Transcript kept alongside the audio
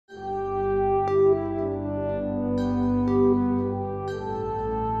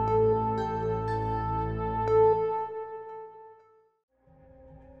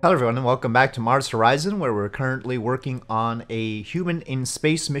Hello everyone and welcome back to Mars Horizon, where we're currently working on a human in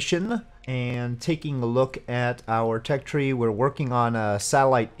space mission and taking a look at our tech tree. We're working on a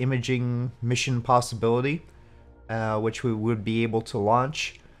satellite imaging mission possibility, which we would be able to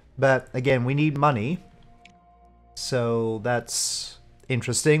launch. But again, we need money, so that's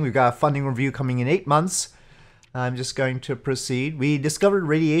interesting. We've got a funding review coming in 8 months. I'm just going to proceed. We discovered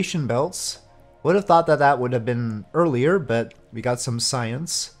radiation belts. Would have thought that that would have been earlier, but we got some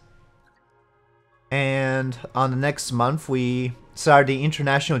science. And on the next month, we started the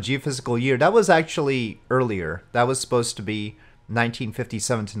International Geophysical Year. That was actually earlier. That was supposed to be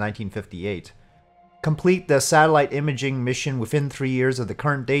 1957 to 1958. Complete the satellite imaging mission within 3 years of the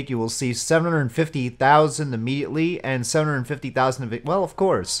current date. You will see 750,000 immediately and 750,000 well, of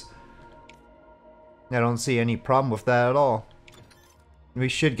course. I don't see any problem with that at all. We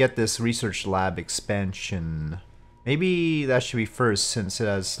should get this research lab expansion. Maybe that should be first since it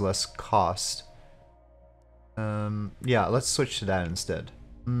has less cost. Yeah, let's switch to that instead.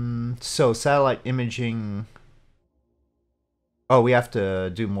 So satellite imaging. Oh, we have to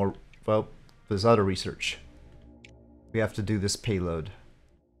do more. Well, there's other research. We have to do this payload.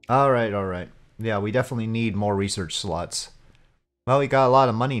 Alright, alright. Yeah, we definitely need more research slots. Well, we got a lot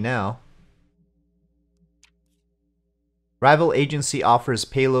of money now. Rival agency offers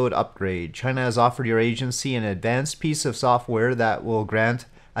payload upgrade. China has offered your agency an advanced piece of software that will grant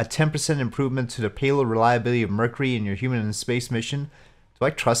a 10% improvement to the payload reliability of Mercury in your human and space mission. Do I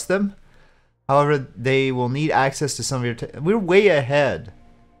trust them? However, they will need access to some of your... We're way ahead.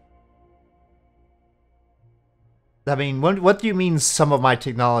 I mean, what do you mean some of my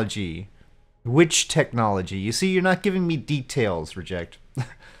technology? Which technology? You see, you're not giving me details, Reject.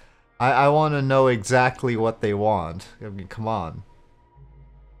 I want to know exactly what they want. I mean, come on.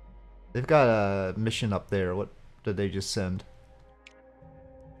 They've got a mission up there. What did they just send?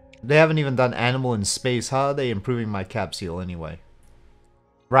 They haven't even done animal in space. How are they improving my capsule anyway?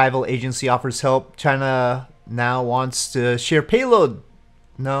 Rival agency offers help. China now wants to share payload.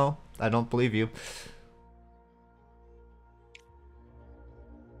 No, I don't believe you.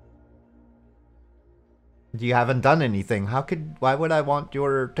 You haven't done anything. Why would I want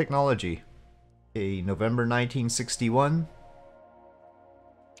your technology? Okay, November 1961.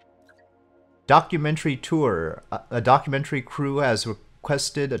 Documentary tour. A documentary crew has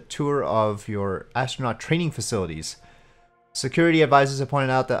requested a tour of your astronaut training facilities. Security advisors have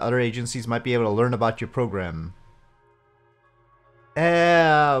pointed out that other agencies might be able to learn about your program.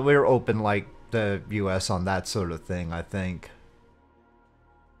 We're open like the US on that sort of thing, I think.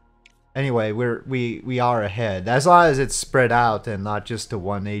 Anyway, we are ahead. As long as it's spread out and not just to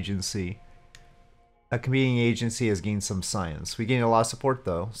one agency. A competing agency has gained some science. We gained a lot of support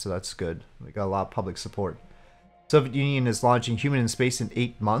though, so that's good. We got a lot of public support. Soviet Union is launching human in space in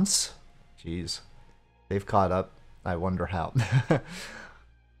 8 months. Jeez. They've caught up. I wonder how.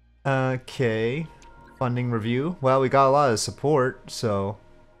 Okay. Funding review. Well, we got a lot of support, so...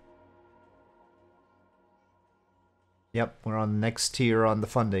 Yep, we're on the next tier on the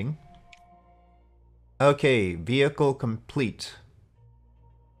funding. Okay, vehicle complete.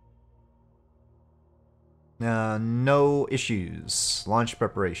 No issues. Launch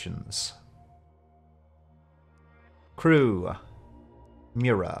preparations. Crew.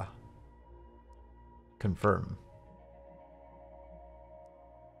 Mira. Confirm.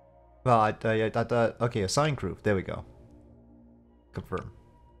 Well, I thought... Okay, assign crew. There we go. Confirm.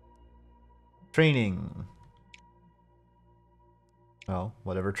 Training. Well,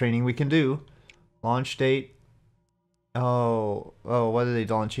 whatever training we can do. Launch date. Oh, what are they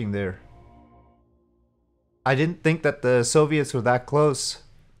launching there? I didn't think that the Soviets were that close.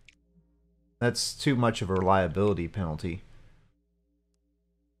 That's too much of a reliability penalty.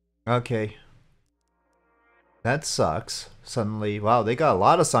 Okay. That sucks. Suddenly, wow, they got a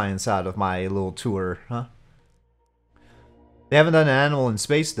lot of science out of my little tour, huh? They haven't done an animal in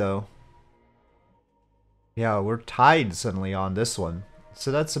space, though. Yeah, we're tied suddenly on this one. So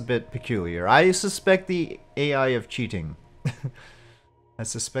that's a bit peculiar. I suspect the AI of cheating. I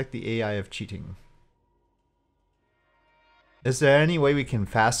suspect the AI of cheating. Is there any way we can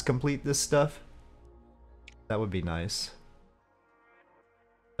fast complete this stuff? That would be nice.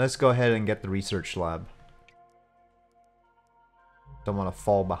 Let's go ahead and get the research lab. Don't want to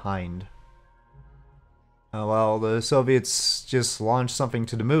fall behind. Oh well, the Soviets just launched something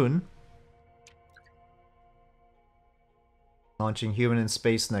to the moon. Launching human in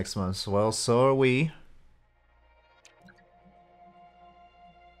space next month. Well, so are we.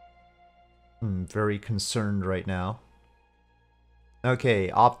 Very concerned right now. Okay,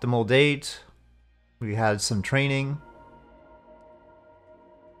 optimal date. We had some training.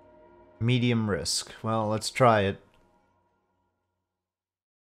 Medium risk. Well, let's try it.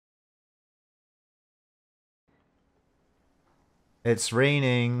 It's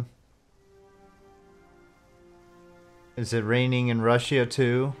raining. Is it raining in Russia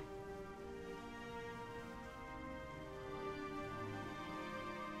too?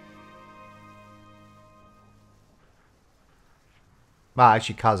 Ah,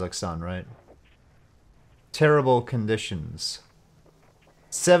 actually Kazakhstan, right? Terrible conditions.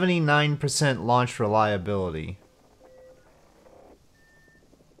 79% launch reliability.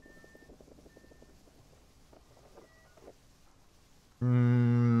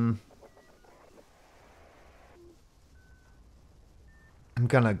 I'm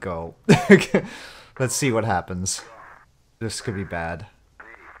gonna go. Let's see what happens. This could be bad.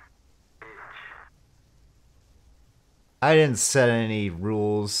 I didn't set any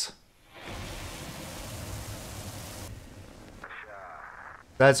rules.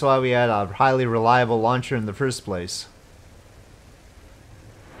 That's why we had a highly reliable launcher in the first place.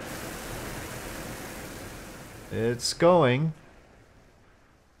 It's going.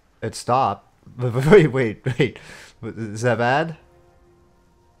 It stopped. Wait. Is that bad?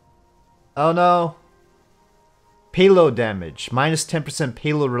 Oh no. Payload damage. Minus 10%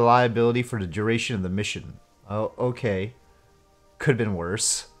 payload reliability for the duration of the mission. Oh, okay. Could have been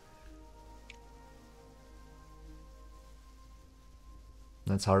worse.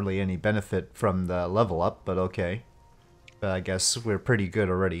 That's hardly any benefit from the level up, but okay. But I guess we're pretty good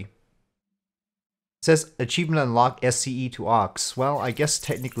already. It says achievement unlock SCE to Ox. Well, I guess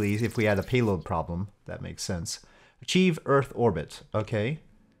technically if we had a payload problem, that makes sense. Achieve Earth orbit. Okay.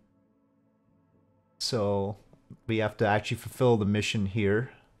 So we have to actually fulfill the mission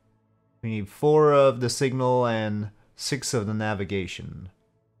here. We need 4 of the signal and 6 of the navigation.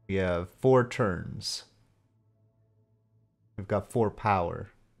 We have 4 turns. We've got 4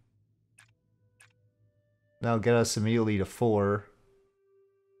 power. That'll get us immediately to 4.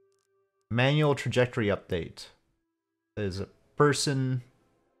 Manual trajectory update. There's a person,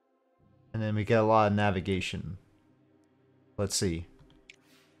 and then we get a lot of navigation. Let's see.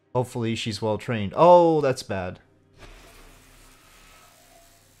 Hopefully she's well trained. Oh, that's bad.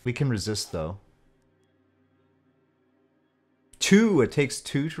 We can resist though. 2? It takes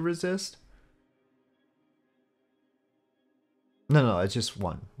 2 to resist? No, it's just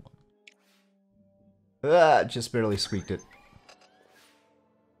 1. Ah, just barely squeaked it.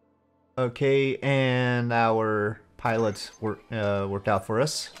 Okay, and our pilot worked out for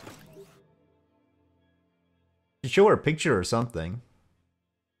us. Show her a picture or something.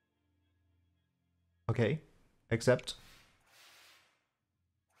 Okay, accept.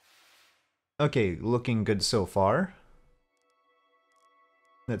 Okay, looking good so far.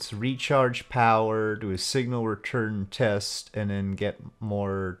 Let's recharge power, do a signal return test, and then get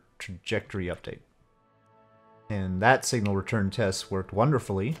more trajectory update. And that signal return test worked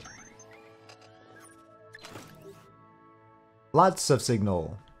wonderfully. Lots of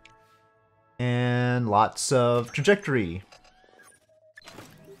signal. And lots of trajectory.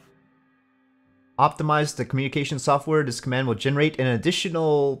 Optimize the communication software. This command will generate an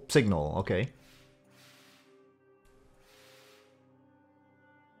additional signal. Okay.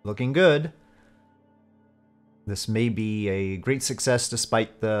 Looking good. This may be a great success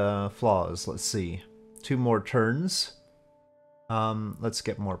despite the flaws. Let's see. 2 more turns. Let's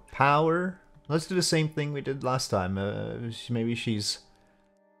get more power. Let's do the same thing we did last time. Maybe she's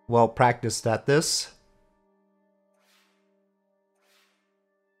well practiced at this.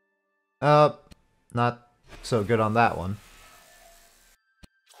 Not so good on that one.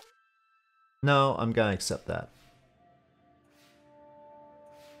 No, I'm gonna accept that.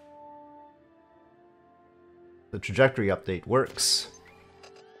 The trajectory update works.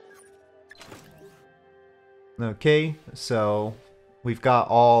 Okay, so we've got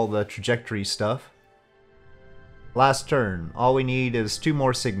all the trajectory stuff. Last turn. All we need is 2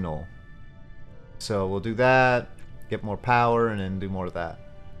 more signal. So we'll do that, get more power, and then do more of that.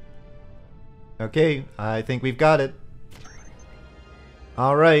 Okay, I think we've got it.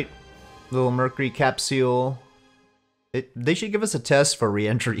 Alright. Little Mercury capsule. They should give us a test for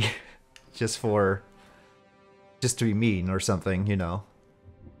re-entry. just to be mean or something, you know.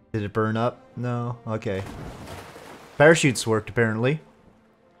 Did it burn up? No? Okay. Parachutes worked, apparently.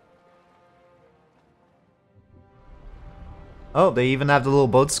 Oh, they even have the little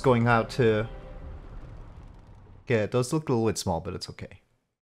boats going out to... Yeah, those look a little bit small, but it's okay.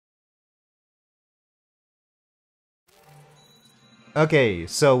 Okay,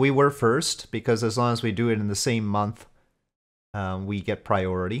 so we were first, because as long as we do it in the same month, we get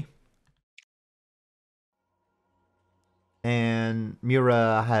priority. And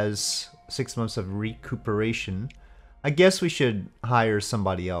Mura has 6 months of recuperation. I guess we should hire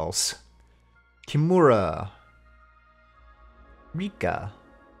somebody else. Kimura. Rika.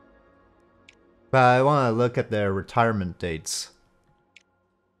 But I want to look at their retirement dates.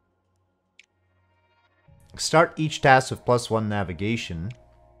 Start each task with +1 navigation.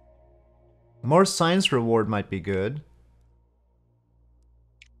 More science reward might be good.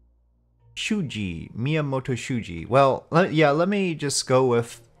 Shuji, Miyamoto Shuji. Well, let me just go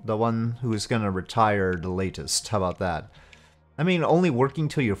with the one who is gonna retire the latest. How about that? I mean, only working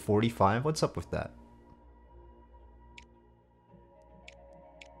till you're 45? What's up with that?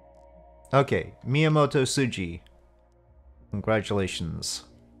 Okay, Miyamoto Suji. Congratulations.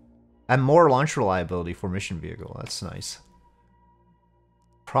 And more launch reliability for mission vehicle. That's nice.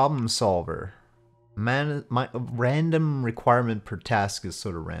 Problem solver. My random requirement per task is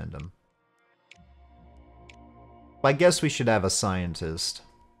sort of random. I guess we should have a scientist.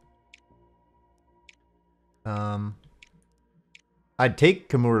 I'd take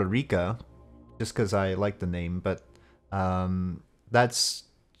Kimura Rika, just because I like the name, but that's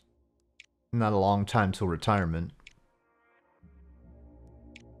not a long time till retirement.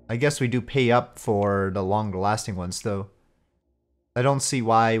 I guess we do pay up for the longer lasting ones, though. I don't see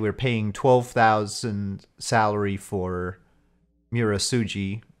why we're paying 12,000 salary for Mura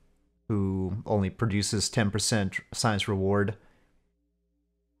Suji, who only produces 10% science reward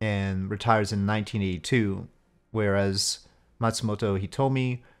and retires in 1982, whereas Matsumoto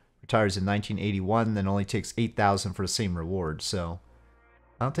Hitomi retires in 1981 and only takes 8,000 for the same reward. So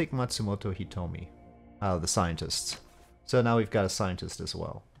I'll take Matsumoto Hitomi out of the scientists. So now we've got a scientist as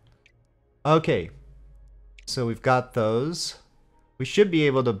well. Okay, so we've got those. We should be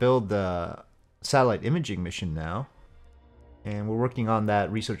able to build the satellite imaging mission now. And we're working on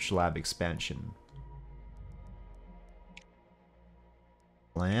that research lab expansion.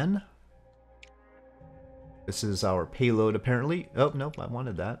 Plan. This is our payload apparently. Oh, nope, I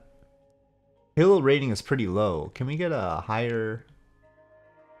wanted that. Payload rating is pretty low. Can we get a higher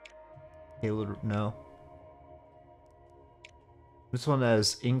payload? No. This one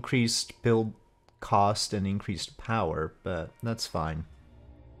has increased build cost and increased power, but that's fine.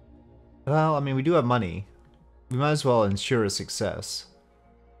 Well, I mean, we do have money. We might as well ensure a success.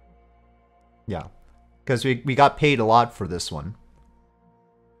 Yeah, because we got paid a lot for this one.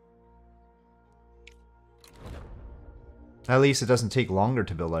 At least it doesn't take longer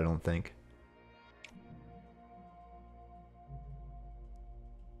to build, I don't think.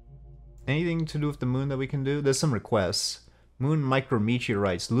 Anything to do with the moon that we can do? There's some requests. Moon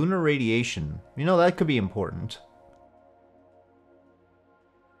micrometeorites, lunar radiation. You know, that could be important.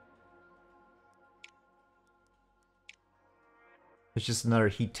 It's just another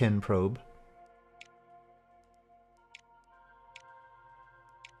Heat 10 probe.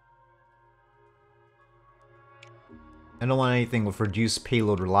 I don't want anything with reduced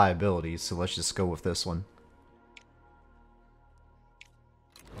payload reliability, so let's just go with this one.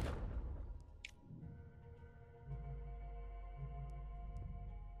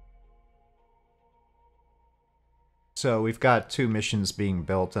 So we've got 2 missions being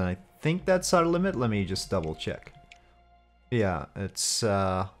built, and I think that's our limit. Let me just double check. Yeah, it's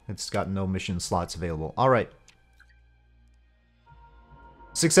got no mission slots available. All right.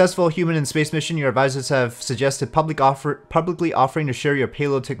 Successful human in space mission. Your advisors have suggested publicly offering to share your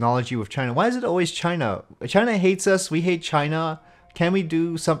payload technology with China. Why is it always China? China hates us. We hate China. Can we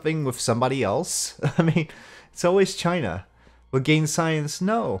do something with somebody else? I mean, it's always China. Will gain science?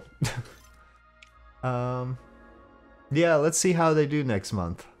 No. Yeah, let's see how they do next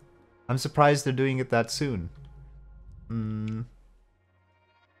month. I'm surprised they're doing it that soon. The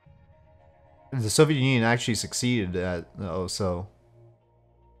Soviet Union actually succeeded at... Oh, so...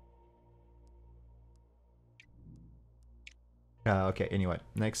 okay, anyway,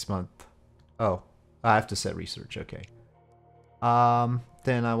 next month. Oh, I have to set research, okay.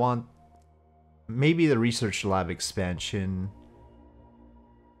 Then I want... Maybe the research lab expansion.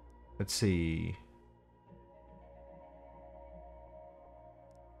 Let's see...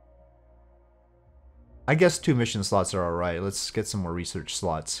 I guess 2 mission slots are alright. Let's get some more research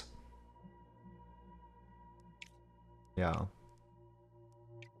slots. Yeah.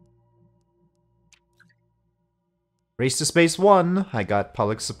 Race to Space 1. I got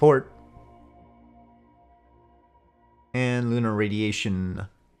public support. And lunar radiation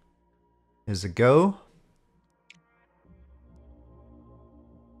is a go.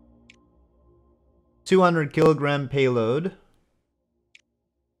 $200 kg payload.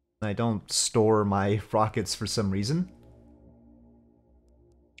 I don't store my rockets for some reason.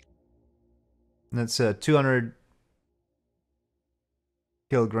 That's 200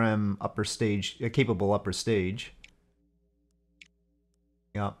 kilogram upper stage, capable upper stage.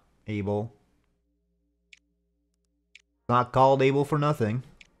 Yep, able. Not called able for nothing.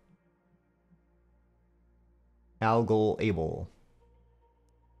 Algol able.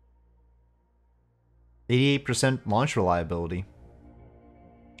 88% launch reliability.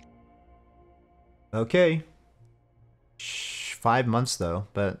 Okay. 5 months though,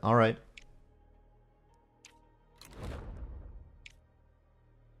 but alright.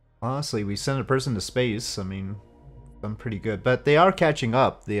 Honestly, we sent a person to space. I mean, done pretty good. But they are catching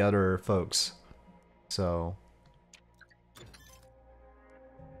up, the other folks. So...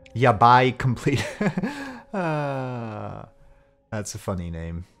 Yabai complete. That's a funny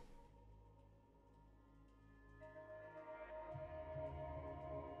name.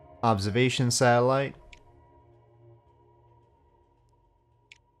 Observation satellite.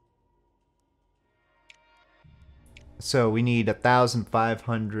 So we need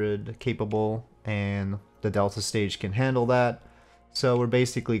 1,500 capable, and the Delta stage can handle that. So we're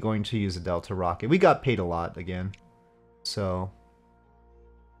basically going to use a Delta rocket. We got paid a lot again, so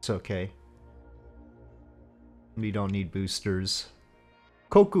it's okay. We don't need boosters.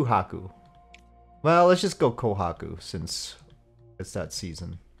 Kokuhaku. Well, let's just go Kohaku since it's that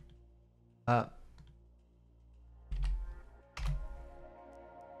season.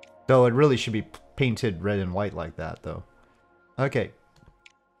 Though it really should be painted red and white like that, though. Okay.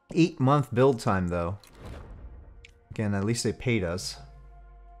 8-month build time, though. Again, at least they paid us.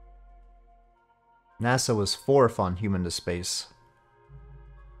 NASA was 4th on human to space.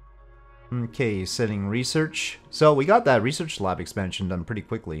 Okay, setting research. So we got that research lab expansion done pretty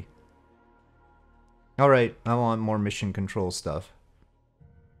quickly. Alright, I want more mission control stuff.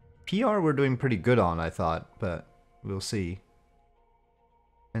 PR we're doing pretty good on, I thought, but we'll see.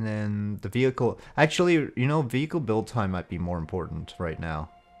 And then the vehicle... Actually, you know, vehicle build time might be more important right now.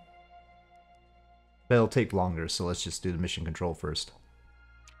 But it'll take longer, so let's just do the mission control first.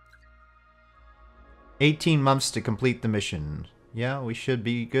 18 months to complete the mission. Yeah, we should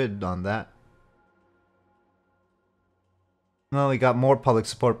be good on that. Well, we got more public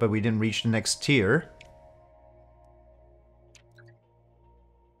support, but we didn't reach the next tier.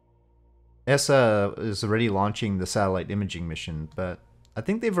 ESA is already launching the satellite imaging mission, but I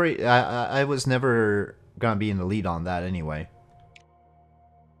think they've already... I was never gonna be in the lead on that anyway.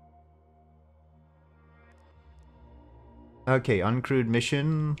 Okay, uncrewed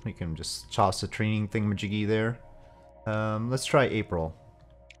mission. We can just toss a training thingamajiggy there. Let's try April.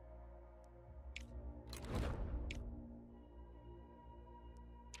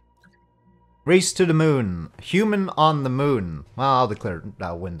 Race to the moon. Human on the moon. Well, I'll declare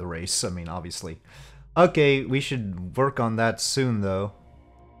I'll win the race. I mean, obviously. Okay, we should work on that soon, though.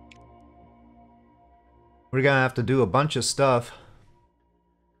 We're gonna have to do a bunch of stuff.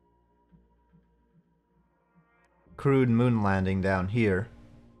 Crewed moon landing down here.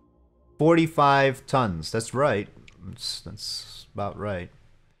 45 tons. That's right. That's about right.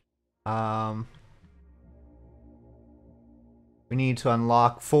 We need to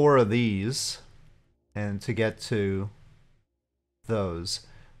unlock 4 of these and to get to those.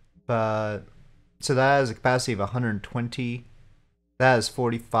 But so that has a capacity of 120. That has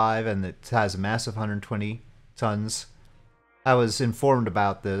 45 and it has a massive 120 tons. I was informed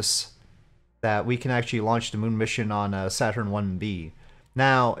about this, that we can actually launch the moon mission on Saturn 1B.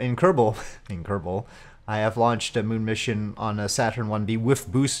 Now, in Kerbal, I have launched a moon mission on a Saturn 1B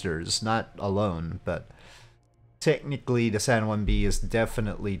with boosters, not alone, but technically the Saturn 1B is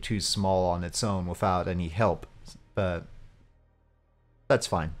definitely too small on its own without any help, but that's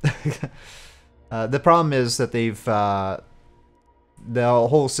fine. The problem is that they've... the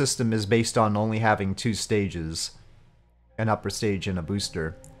whole system is based on only having 2 stages, an upper stage and a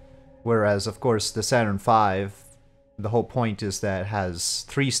booster. Whereas, of course, the Saturn V, the whole point is that it has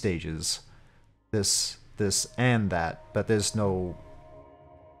 3 stages. This, and that, but there's no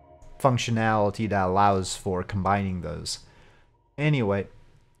functionality that allows for combining those. Anyway,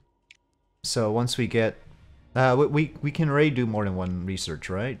 so once we get... we can already do more than one research,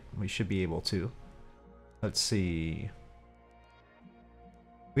 right? We should be able to. Let's see...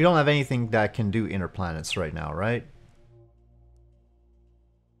 We don't have anything that can do inner planets right now, right?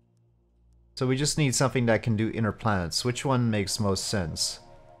 So we just need something that can do inner planets. Which one makes most sense?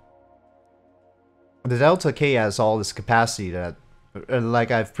 The Delta K has all this capacity that,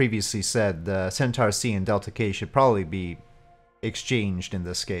 like I've previously said, the Centaur C and Delta K should probably be exchanged in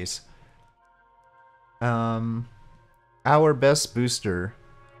this case. Our best booster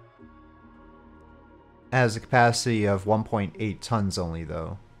has a capacity of 1.8 tons only,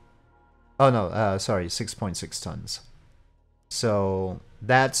 though. Oh no, sorry, 6.6 tons. So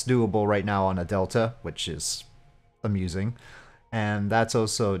that's doable right now on a Delta, which is amusing. And that's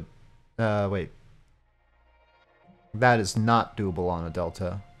also... wait. That is not doable on a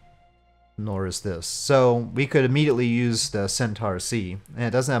Delta. Nor is this. So we could immediately use the Centaur C. And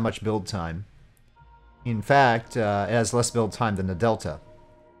it doesn't have much build time. In fact, it has less build time than the Delta.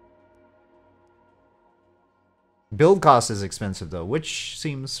 Build cost is expensive though, which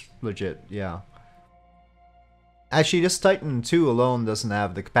seems legit, yeah. Actually, this Titan II alone doesn't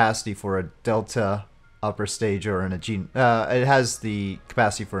have the capacity for a Delta upper stage or an Agena. It has the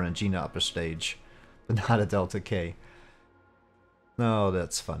capacity for an Agena upper stage, but not a Delta K. No,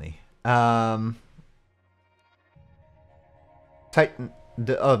 that's funny. Titan...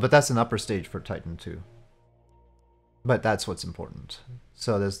 but that's an upper stage for Titan II. But that's what's important.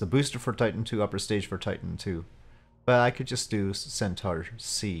 So there's the booster for Titan II, upper stage for Titan II. But I could just do Centaur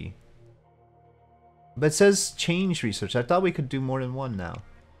C. But it says change research. I thought we could do more than one now.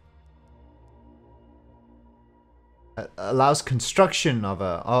 Allows construction of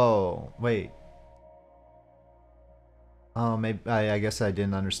a... Oh, wait. Oh, maybe... I guess I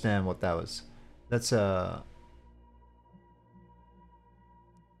didn't understand what that was. That's a...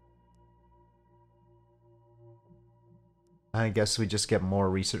 I guess we just get more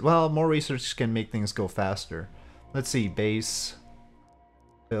research. Well, more research can make things go faster. Let's see, base,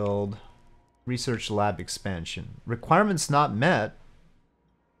 build, research lab expansion. Requirements not met.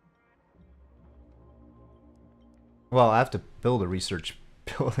 Well, I have to build a research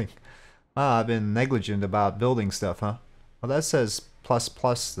building. Ah, I've been negligent about building stuff, huh? Well, that says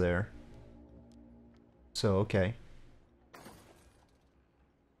 ++ there. So, okay.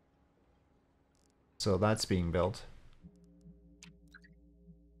 So that's being built.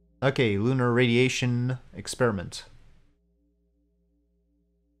 Okay, lunar radiation experiment.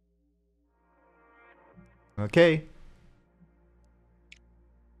 Okay.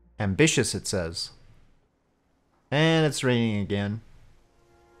 Ambitious, it says. And it's raining again.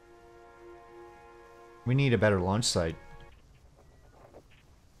 We need a better launch site.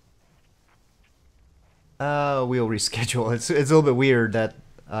 We'll reschedule. It's a little bit weird that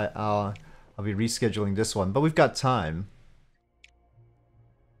I'll be rescheduling this one, but we've got time.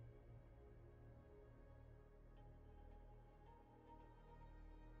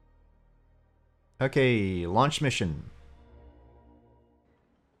 Okay, launch mission.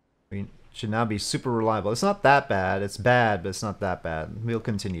 We should now be super reliable. It's not that bad. It's bad, but it's not that bad. We'll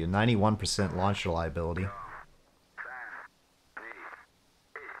continue. 91% launch reliability.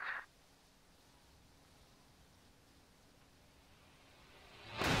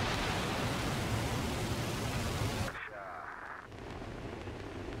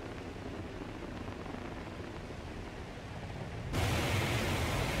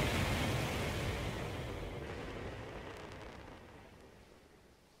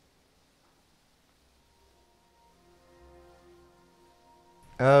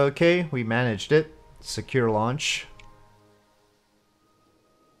 Okay, we managed it. Secure launch.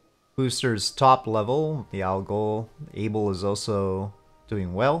 Booster's top level. The Algol. Able is also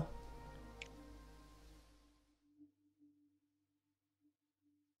doing well.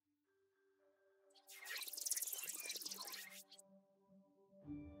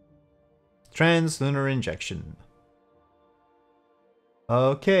 Translunar injection.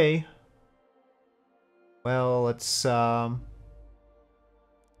 Okay. Well, let's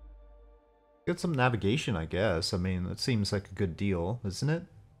get some navigation, I guess. I mean, it seems like a good deal, isn't it?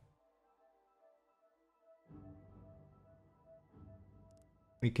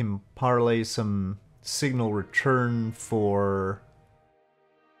 We can parlay some signal return for...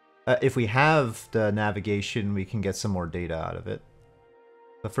 if we have the navigation, we can get some more data out of it.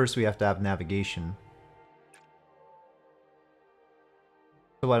 But first we have to have navigation.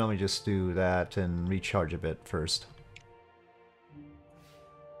 So why don't we just do that and recharge a bit first.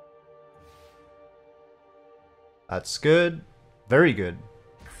 That's good. Very good.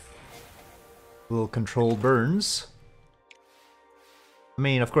 Little controlled burns. I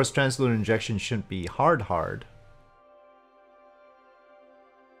mean, of course, translunar injection shouldn't be hard.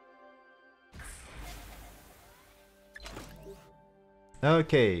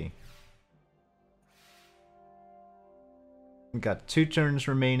 Okay. We got 2 turns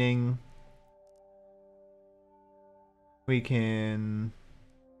remaining. We can...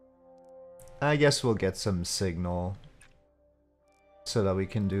 I guess we'll get some signal so that we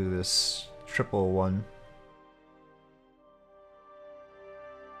can do this triple one.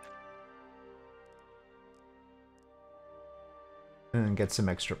 And get some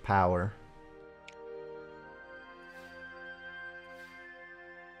extra power.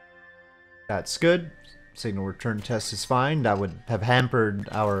 That's good. signal return test is fine. That would have hampered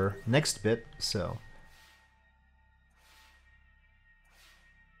our next bit, so...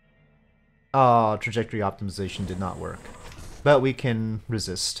 Oh, trajectory optimization did not work. But we can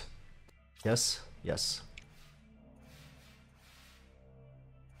resist. Yes? Yes.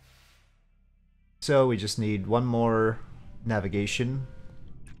 So we just need one more navigation.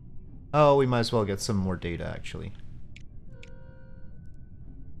 Oh, we might as well get some more data, actually.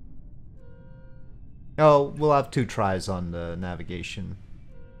 Oh, we'll have 2 tries on the navigation.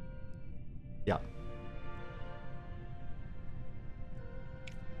 Yeah.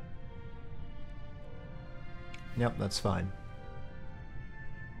 Yep, that's fine.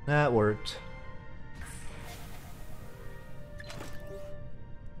 That worked.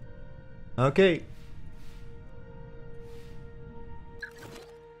 Okay.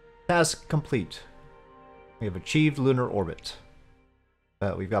 Task complete. We have achieved lunar orbit.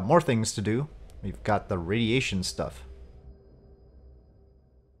 But we've got more things to do. We've got the radiation stuff.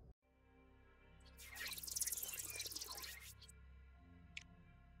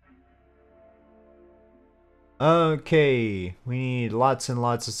 Okay, we need lots and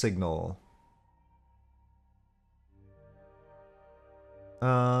lots of signal.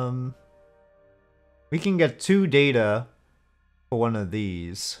 We can get 2 data for one of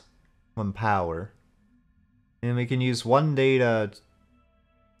these, 1 power. And we can use 1 data,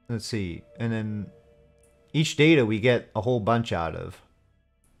 let's see, and then each data we get a whole bunch out of.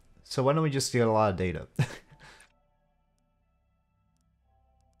 So why don't we just get a lot of data?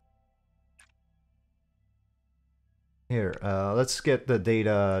 Here, let's get the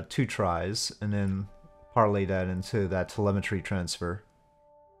data 2 tries, and then parlay that into that telemetry transfer.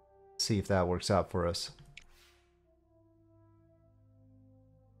 See if that works out for us.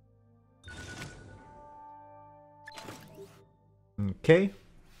 Okay.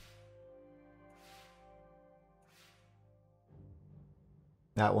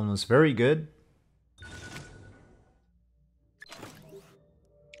 That one was very good.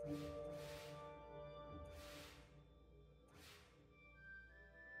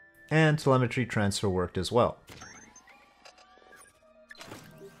 And telemetry transfer worked as well.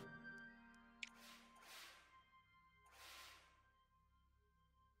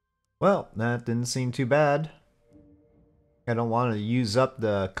 Well, that didn't seem too bad. I don't want to use up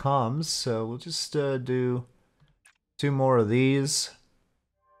the comms, so we'll just do 2 more of these.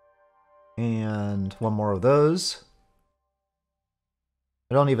 And 1 more of those.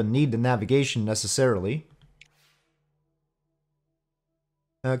 I don't even need the navigation necessarily.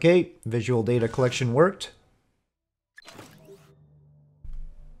 Okay, visual data collection worked.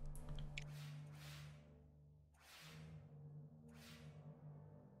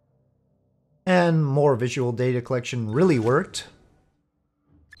 And more visual data collection really worked.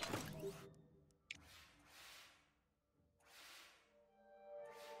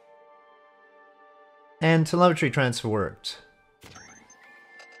 And telemetry transfer worked.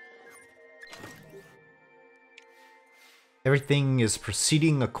 Everything is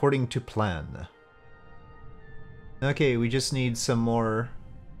proceeding according to plan. Okay, we just need some more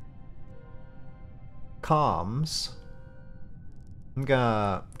comms. I'm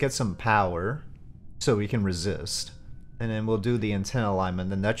gonna get some power so we can resist. And then we'll do the antenna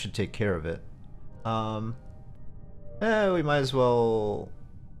alignment, and that should take care of it. We might as well...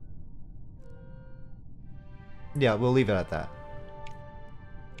 Yeah, we'll leave it at that.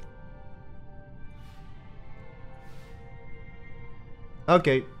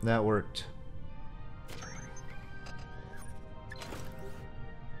 Okay, that worked.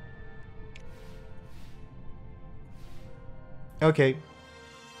 Okay.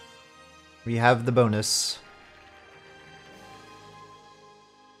 We have the bonus.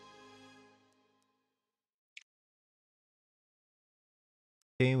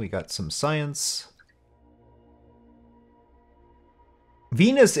 Okay, we got some science.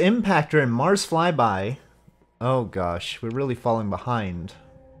 Venus impactor and Mars flyby. Oh gosh, we're really falling behind.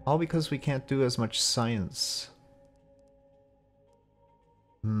 All because we can't do as much science.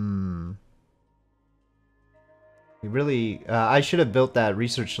 We really... I should have built that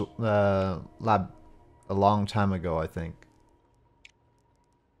research lab a long time ago, I think.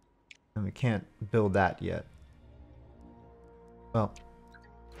 And we can't build that yet. Well.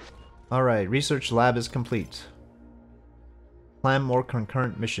 Alright, research lab is complete. Plan more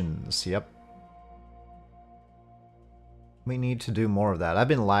concurrent missions, yep. We need to do more of that. I've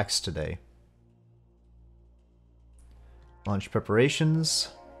been lax today. Launch preparations.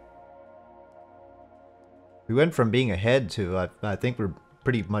 We went from being ahead to, I think we're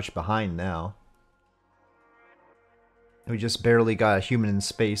pretty much behind now. We just barely got a human in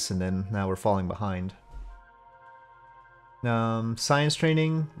space, and then now we're falling behind. Science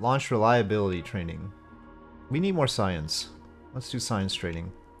training, launch reliability training. We need more science. Let's do science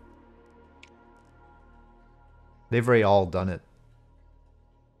training. They've already all done it.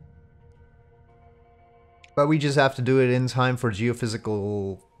 But we just have to do it in time for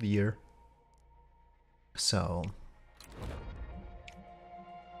geophysical year. So...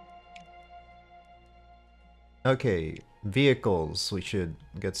 okay, vehicles. We should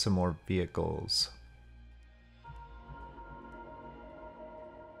get some more vehicles.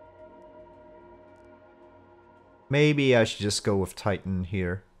 Maybe I should just go with Titan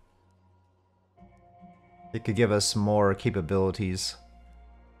here. It could give us more capabilities.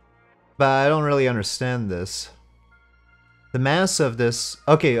 But I don't really understand this. The mass of this...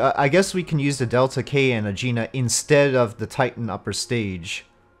 okay, I guess we can use the Delta K and Agena instead of the Titan upper stage.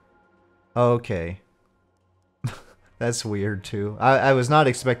 Okay. That's weird too. I was not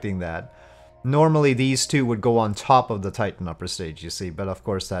expecting that. Normally these two would go on top of the Titan upper stage, you see. But of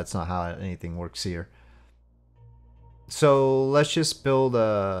course that's not how anything works here. So let's just build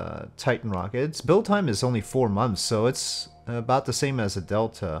a Titan rocket. Its build time is only 4 months, so it's about the same as a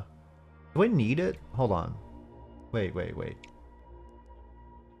Delta. Do I need it? Hold on. Wait.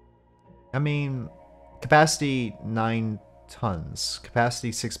 I mean, capacity 9 tons.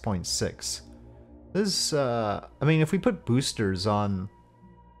 Capacity 6.6. This, I mean, if we put boosters on...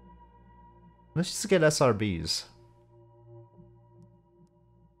 let's just get SRBs.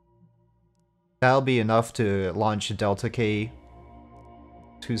 That'll be enough to launch Delta K,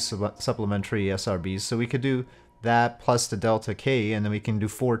 2 supplementary SRBs. So we could do that plus the Delta K, and then we can do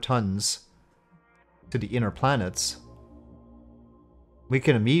 4 tons to the inner planets. We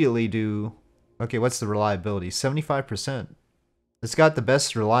can immediately do... okay, what's the reliability? 75%. It's got the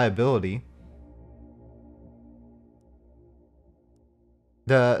best reliability.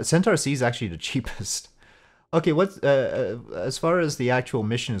 The Centaur C is actually the cheapest. Okay, what's as far as the actual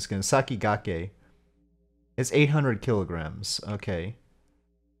mission is concerned, Sakigake, it's 800 kilograms. Okay,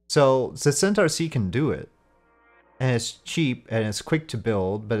 so the Centaur C can do it, and it's cheap and it's quick to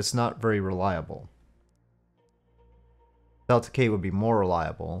build, but it's not very reliable. Delta K would be more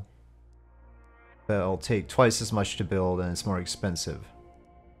reliable, but it'll take twice as much to build and it's more expensive.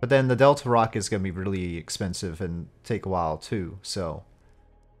 But then the Delta rocket is going to be really expensive and take a while too. So.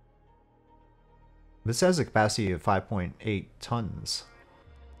 This has a capacity of 5.8 tons.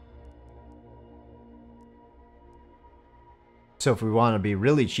 So if we want to be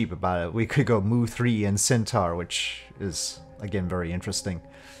really cheap about it, we could go Mu 3 and Centaur, which is, again, very interesting.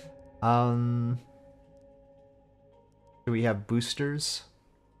 Do we have boosters?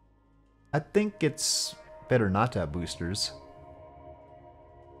 I think it's better not to have boosters.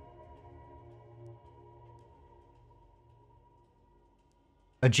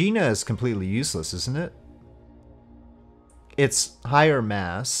 Agena is completely useless, isn't it? It's higher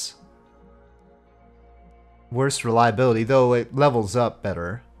mass, worse reliability, though it levels up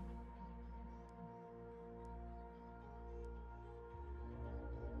better.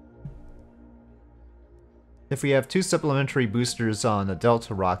 If we have 2 supplementary boosters on a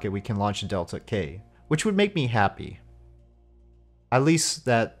Delta rocket, we can launch a Delta K, which would make me happy. At least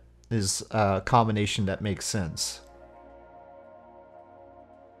that is a combination that makes sense.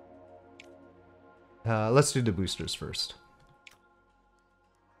 Let's do the boosters first.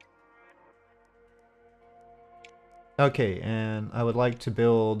 Okay, and I would like to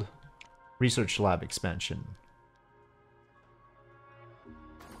build research lab expansion.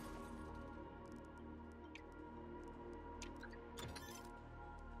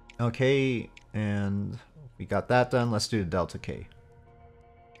 Okay, and we got that done. Let's do the Delta K.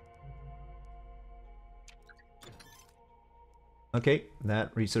 Okay,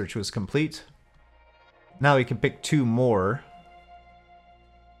 that research was complete. Now we can pick 2 more.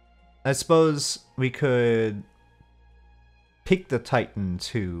 I suppose we could pick the Titan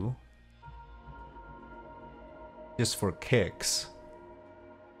 2 just for kicks.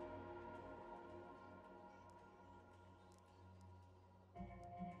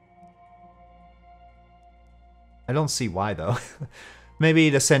 I don't see why though.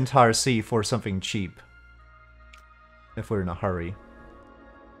 Maybe the Centaur C for something cheap. If we're in a hurry.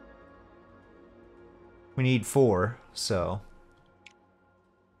 We need 4, so...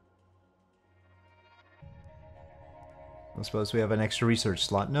 I suppose we have an extra research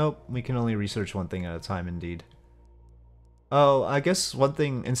slot. Nope, we can only research 1 thing at a time indeed. Oh, I guess one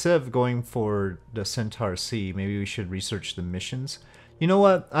thing, instead of going for the Centaur C, maybe we should research the missions. You know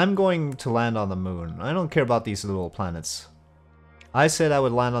what? I'm going to land on the moon. I don't care about these little planets. I said I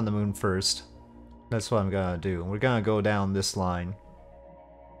would land on the moon first. That's what I'm gonna do. We're gonna go down this line.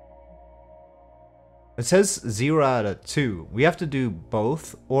 It says 0 out of 2. We have to do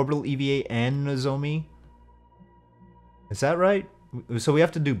both Orbital EVA and Nozomi? Is that right? So we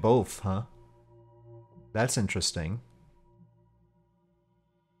have to do both, huh? That's interesting.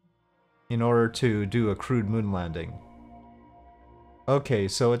 In order to do a crewed moon landing. Okay,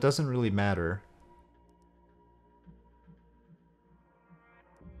 so it doesn't really matter.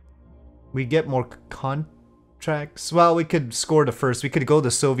 We get more contracts. Well, we could score the first. We could go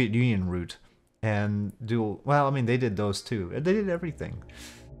the Soviet Union route and do... Well, I mean, they did those too. They did everything.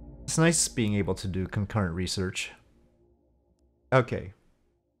 It's nice being able to do concurrent research. Okay.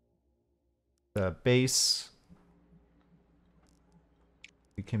 The base.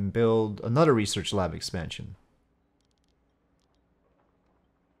 We can build another research lab expansion.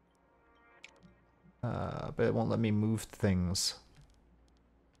 But it won't let me move things.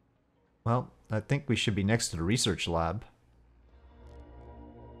 Well, I think we should be next to the research lab.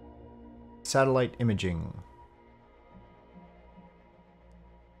 Satellite imaging.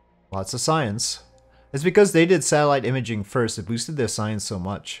 Lots of science. It's because they did satellite imaging first. It boosted their science so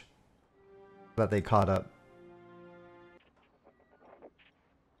much that they caught up.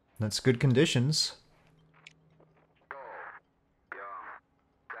 That's good conditions.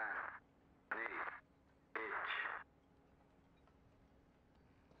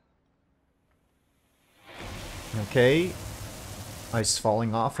 Okay. Ice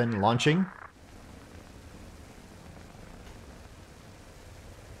falling off and launching.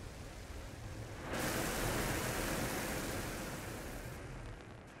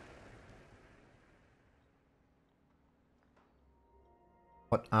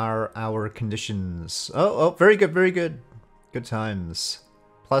 What are our conditions? Oh, very good, very good. Good times.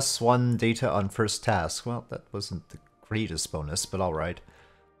 +1 data on first task. Well, that wasn't the greatest bonus, but alright.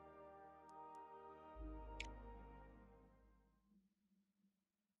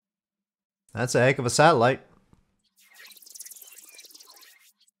 That's a heck of a satellite.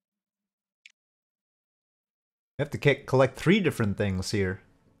 You have to collect 3 different things here.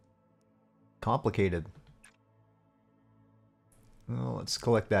 Complicated. Well, let's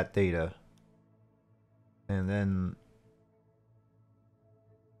collect that data. And then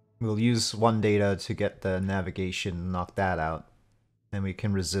we'll use 1 data to get the navigation, knock that out. And we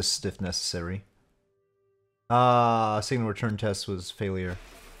can resist if necessary. Signal return test was failure.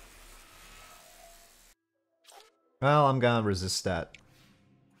 Well, I'm gonna resist that.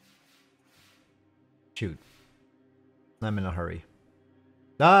 Shoot. I'm in a hurry.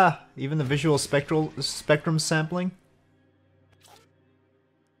 Even the visual spectrum sampling?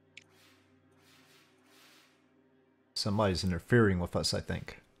 Somebody's interfering with us, I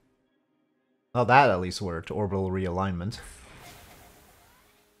think. Well, that at least worked. Orbital realignment.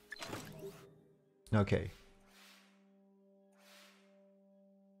 Okay.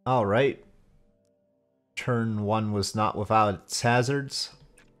 Alright. Turn 1 was not without its hazards.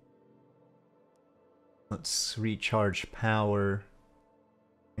 Let's recharge power.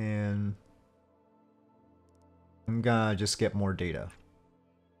 And I'm gonna just get more data.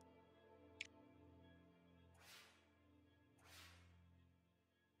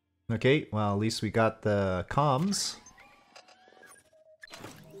 Okay, well, at least we got the comms.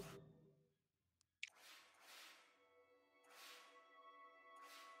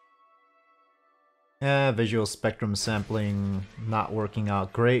 Yeah, visual spectrum sampling not working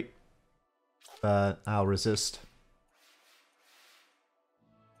out great, but I'll resist.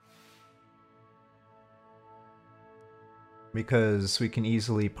 Because we can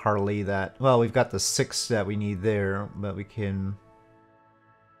easily parlay that. Well, we've got the 6 that we need there, but we can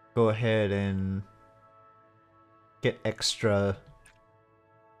go ahead and get extra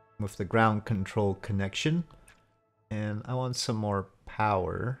with the ground control connection. And I want some more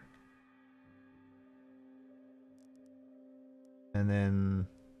power. And then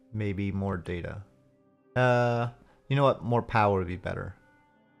maybe more data. You know what? More power would be better.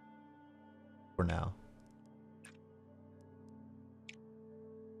 For now.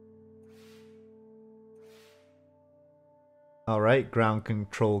 Alright, ground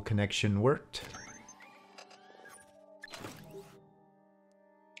control connection worked.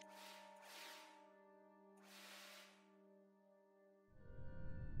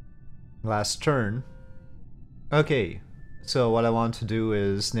 Last turn. Okay, so what I want to do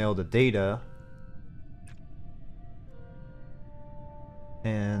is nail the data.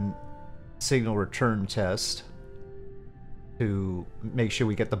 And signal return test. To make sure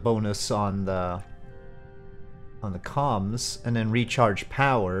we get the bonus on the comms, and then recharge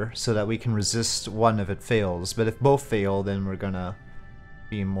power so that we can resist 1 if it fails. But if both fail, then we're gonna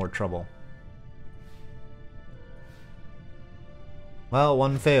be in more trouble. Well,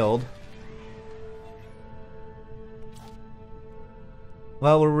 1 failed.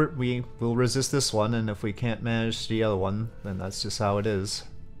 Well, we will resist this one, and if we can't manage the other one, then that's just how it is.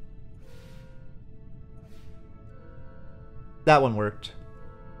 That one worked.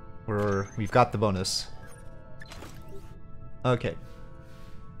 We've got the bonus. Okay.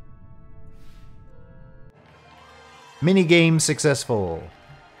 Minigame successful.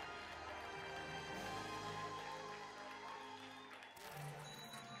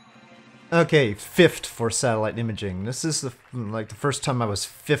 Okay, fifth for satellite imaging. This is the first time I was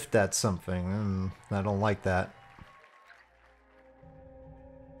fifth at something, and I don't like that.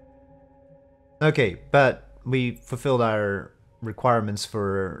 Okay, but we fulfilled our requirements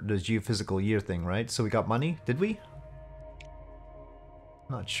for the geophysical year thing, right? So we got money, did we?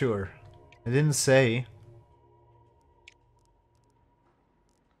 Not sure. It didn't say.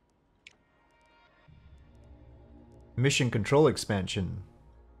 Mission control expansion.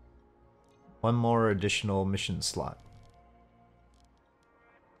 One more additional mission slot.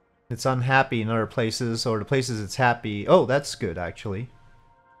 It's unhappy in other places, or the places it's happy. Oh, that's good, actually.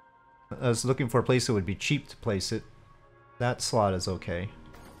 I was looking for a place that would be cheap to place it. That slot is okay.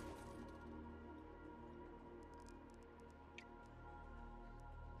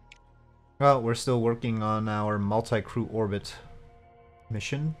 Well, we're still working on our multi-crew orbit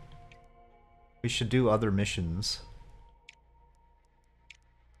mission. We should do other missions.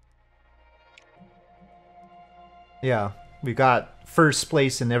 Yeah, we got first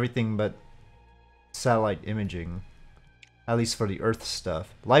place in everything but satellite imaging. At least for the Earth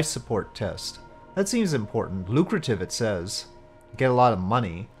stuff. Life support test. That seems important. Lucrative, it says. Get a lot of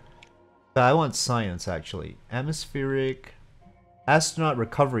money. But I want science, actually. Atmospheric... Astronaut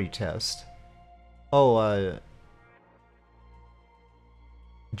recovery test. Oh,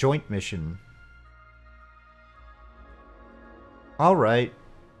 joint mission. Alright.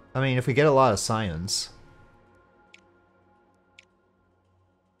 I mean, if we get a lot of science...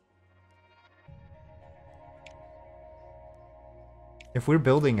 If we're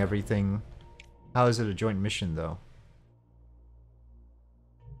building everything, how is it a joint mission, though?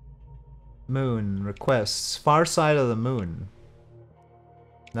 Moon requests. Far side of the moon.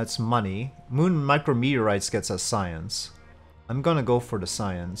 That's money. Moon micrometeorites gets us science. I'm gonna go for the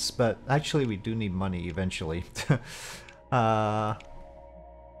science, but actually we do need money eventually. We're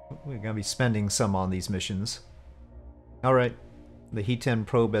gonna be spending some on these missions. Alright. The He-10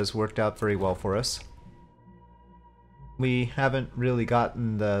 probe has worked out very well for us. We haven't really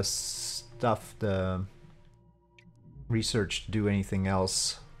gotten the stuff, the research to do anything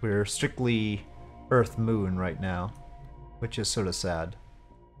else. We're strictly Earth-Moon right now, which is sort of sad.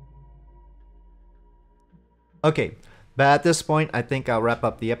 Okay, but at this point, I think I'll wrap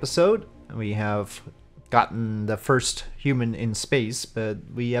up the episode. We have gotten the first human in space, but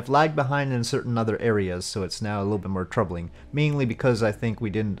we have lagged behind in certain other areas, so it's now a little bit more troubling. Mainly because I think we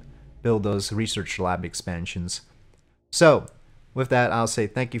didn't build those research lab expansions. So, with that, I'll say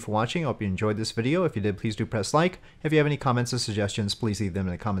thank you for watching. I hope you enjoyed this video. If you did, please do press like. If you have any comments or suggestions, please leave them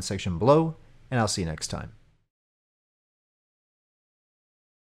in the comment section below, and I'll see you next time.